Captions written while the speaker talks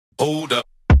Hold up.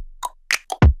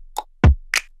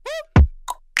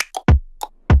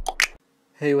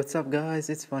 Hey, what's up guys,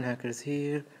 it's Fun Hackers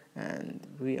here and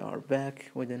we are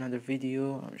back with another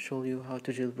video. I'll show you how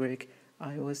to jailbreak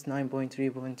iOS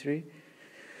 9.3.3.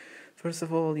 First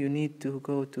of all, you need to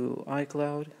go to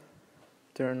iCloud,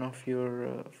 turn off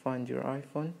your find your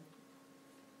iPhone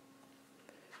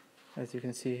as you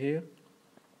can see here.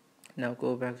 Now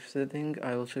go back to setting.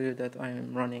 I will show you that I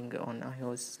am running on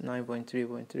iOS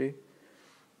 9.3.3.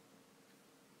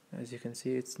 As you can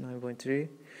see, it's 9.3.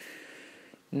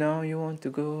 Now you want to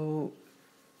go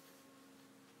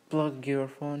plug your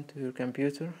phone to your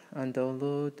computer and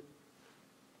download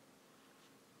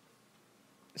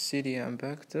CD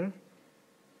Impactor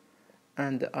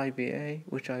and the IBA,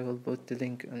 which I will put the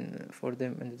link for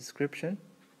them in the description.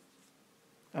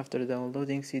 After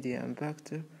downloading CD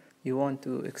Impactor, you want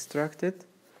to extract it.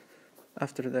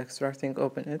 After the extracting,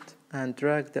 open it and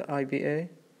drag the IBA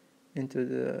into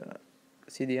the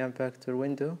CD Impactor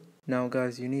window. Now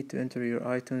guys, you need to enter your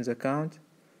iTunes account.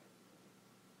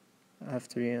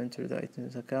 After you enter the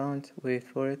iTunes account, wait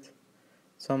for it.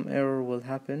 Some error will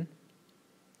happen,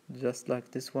 just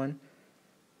like this one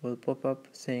will pop up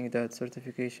saying that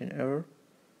certification error.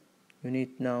 You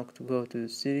need now to go to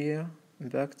CD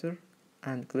Impactor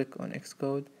and click on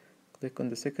Xcode. Click on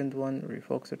the second one,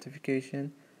 revoke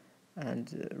certification,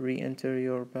 and re-enter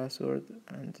your password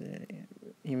and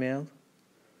email.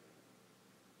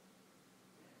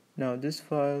 Now this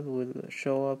file will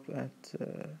show up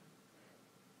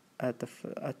at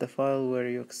the file where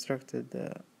you extracted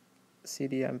the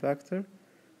CD Impactor.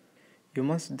 You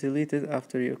must delete it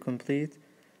after you complete.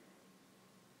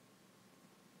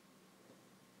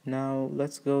 Now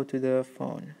let's go to the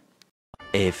phone.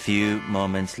 A few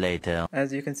moments later.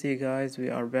 As you can see guys, we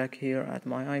are back here at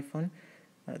my iPhone.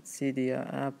 At CD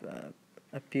app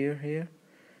appear here.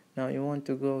 Now you want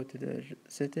to go to the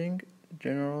setting,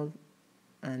 general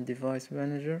and device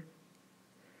manager.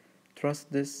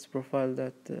 Trust this profile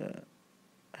that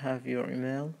have your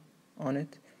email on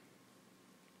it.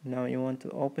 Now you want to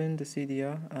open the CD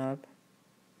app,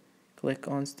 click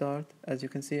on start. As you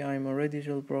can see, I'm already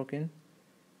jailbroken,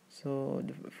 so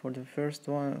for the first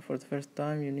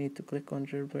time you need to click on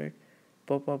jailbreak.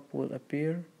 Pop-up will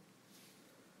appear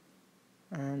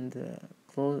and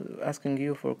asking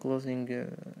you for closing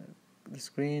the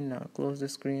screen. Now close the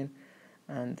screen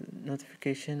and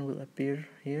notification will appear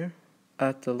here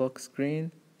at the lock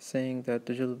screen saying that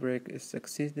the jailbreak is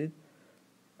succeeded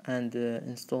and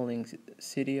installing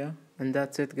Cydia. And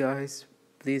that's it guys.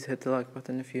 Please hit the like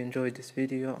button if you enjoyed this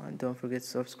video and don't forget to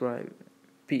subscribe.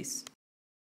 Peace.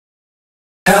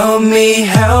 Help me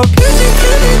help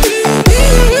you.